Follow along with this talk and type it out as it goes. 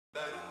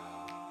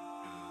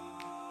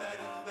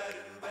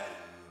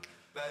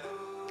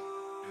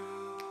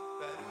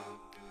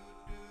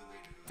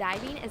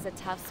Diving is a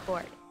tough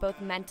sport, both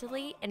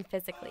mentally and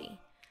physically.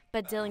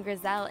 But Dylan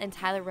Grisell and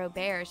Tyler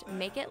Roberge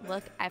make it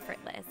look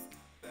effortless.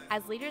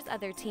 As leaders of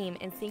their team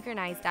and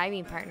synchronized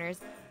diving partners,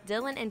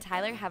 Dylan and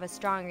Tyler have a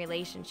strong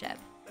relationship.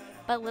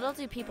 But little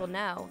do people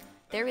know,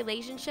 their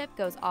relationship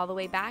goes all the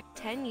way back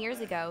 10 years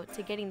ago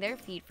to getting their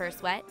feet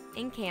first wet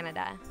in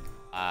Canada.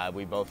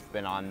 We've both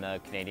been on the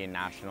Canadian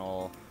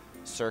national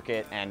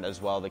circuit and as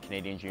well the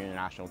Canadian junior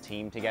national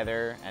team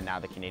together, and now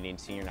the Canadian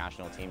senior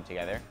national team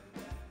together.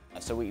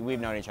 So we've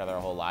known each other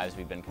our whole lives.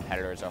 We've been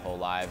competitors our whole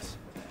lives.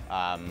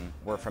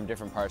 We're from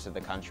different parts of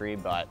the country,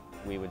 but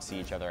we would see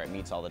each other at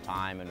meets all the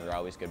time, and we were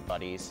always good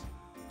buddies.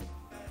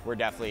 We're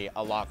definitely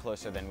a lot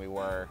closer than we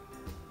were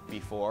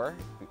before,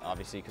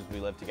 obviously because we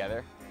live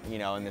together, you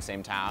know, in the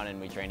same town, and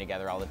we train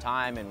together all the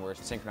time, and we're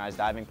synchronized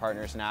diving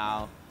partners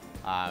now,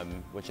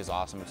 which is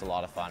awesome. It's a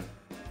lot of fun.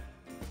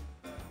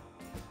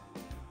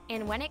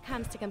 And when it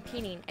comes to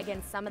competing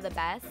against some of the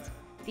best,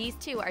 these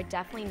two are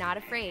definitely not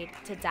afraid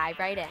to dive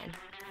right in.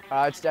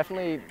 It's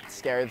definitely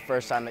scary the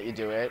first time that you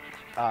do it,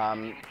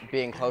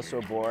 being close to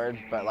a board,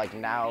 but like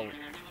now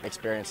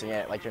experiencing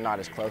it, like you're not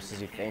as close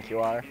as you think you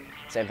are.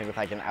 Same thing with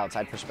like an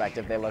outside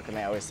perspective. They look and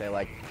they always say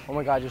like, oh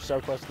my God, you're so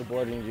close to the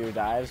board when you do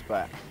dives,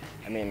 but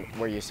I mean,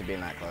 we're used to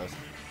being that close.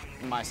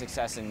 My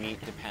success in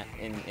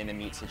in a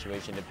meet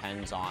situation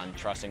depends on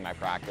trusting my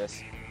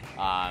practice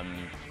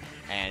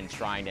and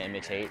trying to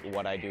imitate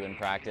what I do in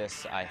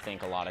practice. I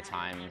think a lot of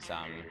times,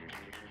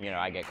 you know,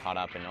 I get caught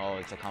up in, oh,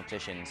 it's a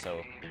competition,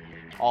 so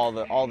all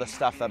the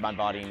stuff that my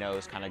body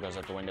knows kind of goes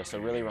out the window. So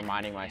really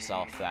reminding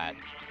myself that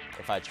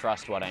if I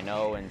trust what I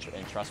know and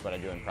trust what I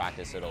do in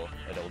practice, it'll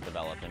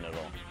develop and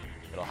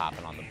it'll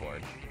happen on the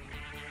board.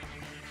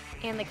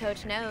 And the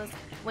coach knows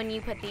when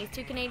you put these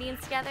two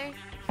Canadians together,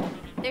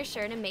 they're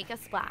sure to make a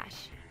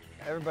splash.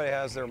 Everybody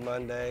has their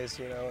Mondays,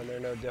 you know, and they're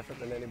no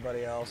different than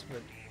anybody else,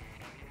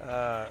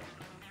 but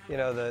you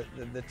know,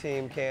 the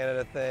Team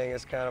Canada thing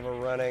is kind of a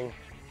running,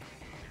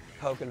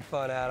 poking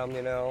fun at them,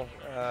 you know.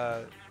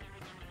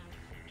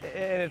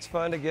 And it's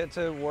fun to get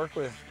to work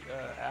with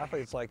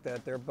athletes like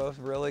that. They're both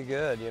really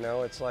good, you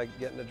know. It's like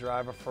getting to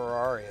drive a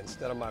Ferrari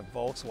instead of my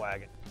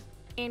Volkswagen.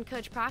 And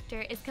Coach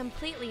Proctor is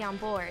completely on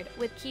board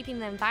with keeping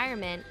the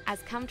environment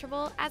as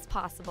comfortable as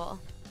possible.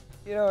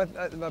 You know,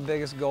 my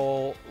biggest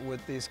goal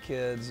with these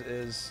kids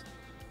is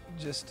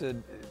just to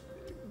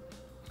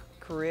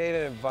create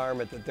an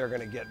environment that they're going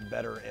to get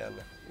better in,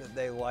 that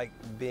they like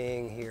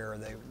being here,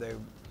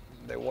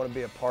 they want to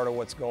be a part of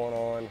what's going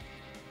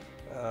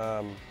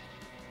on.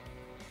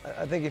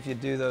 I think if you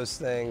do those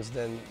things,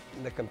 then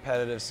the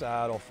competitive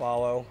side will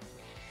follow.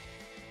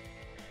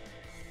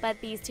 But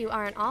these two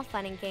aren't all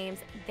fun and games.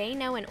 They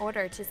know in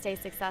order to stay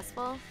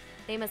successful,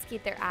 they must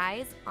keep their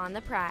eyes on the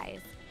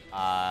prize.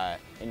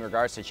 In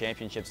regards to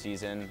championship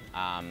season,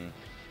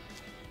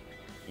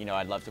 you know,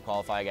 I'd love to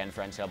qualify again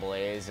for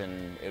NCAAs,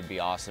 and it would be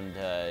awesome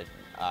to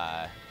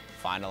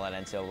final at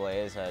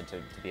NCAAs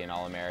to be an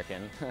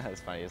All-American. As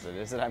funny as it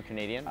is that I'm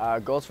Canadian.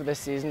 Goals for this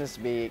season is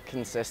to be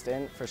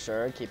consistent for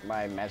sure, keep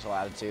my mental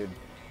attitude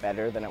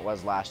better than it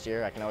was last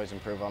year. I can always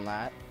improve on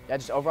that. Yeah,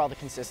 just overall the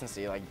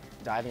consistency. Like,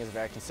 diving is a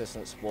very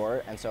consistent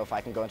sport, and so if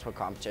I can go into a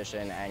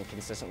competition and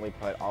consistently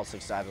put all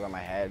 6 dives on my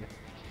head,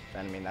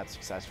 then I mean that's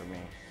success for me.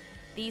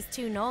 These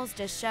two Knowles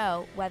just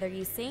show whether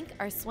you sink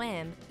or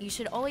swim, you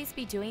should always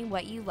be doing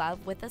what you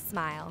love with a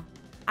smile.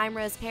 I'm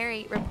Rose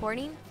Parry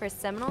reporting for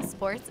Seminole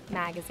Sports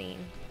Magazine.